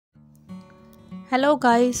Hello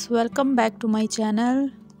guys, welcome back to my channel.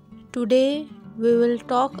 Today we will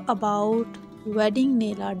talk about wedding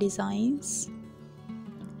nail art designs.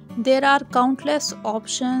 There are countless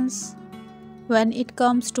options when it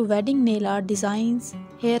comes to wedding nail art designs.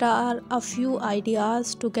 Here are a few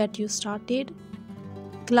ideas to get you started.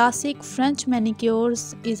 Classic French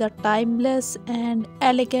manicures is a timeless and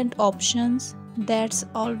elegant option that's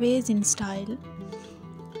always in style.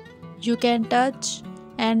 You can touch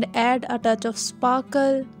and add a touch of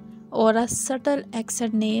sparkle or a subtle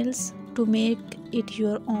accent nails to make it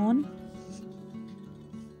your own.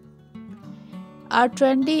 A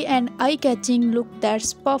trendy and eye-catching look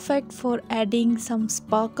that's perfect for adding some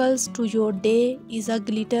sparkles to your day is a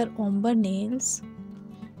glitter ombre nails.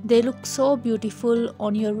 They look so beautiful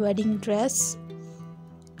on your wedding dress.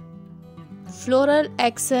 Floral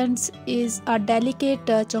accents is a delicate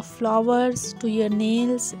touch of flowers to your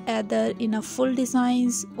nails, either in a full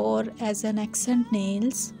designs or as an accent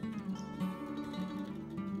nails.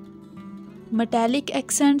 Metallic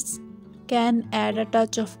accents can add a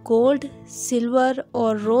touch of gold, silver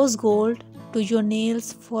or rose gold to your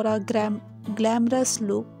nails for a glamorous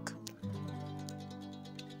look.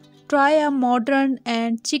 Try a modern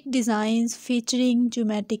and chic designs featuring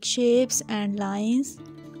geometric shapes and lines.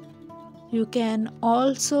 You can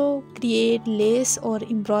also create lace or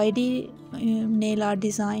embroidery nail art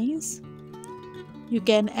designs. You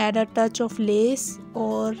can add a touch of lace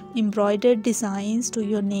or embroidered designs to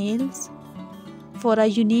your nails for a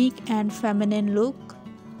unique and feminine look.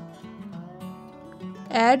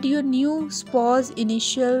 Add your new spouse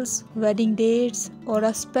initials, wedding dates, or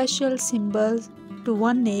a special symbol to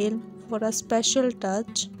one nail for a special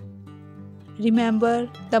touch. Remember,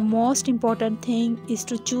 the most important thing is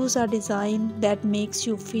to choose a design that makes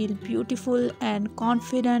you feel beautiful and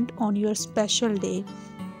confident on your special day.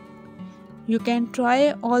 You can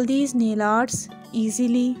try all these nail arts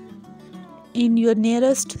easily in your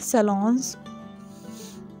nearest salons.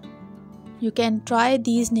 You can try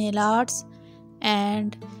these nail arts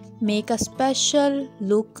and make a special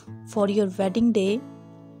look for your wedding day.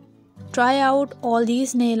 Try out all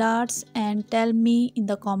these nail arts and tell me in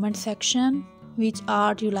the comment section which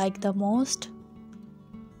art you like the most.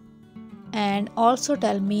 And also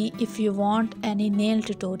tell me if you want any nail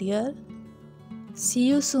tutorial. See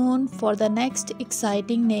you soon for the next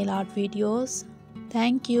exciting nail art videos.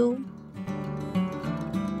 Thank you.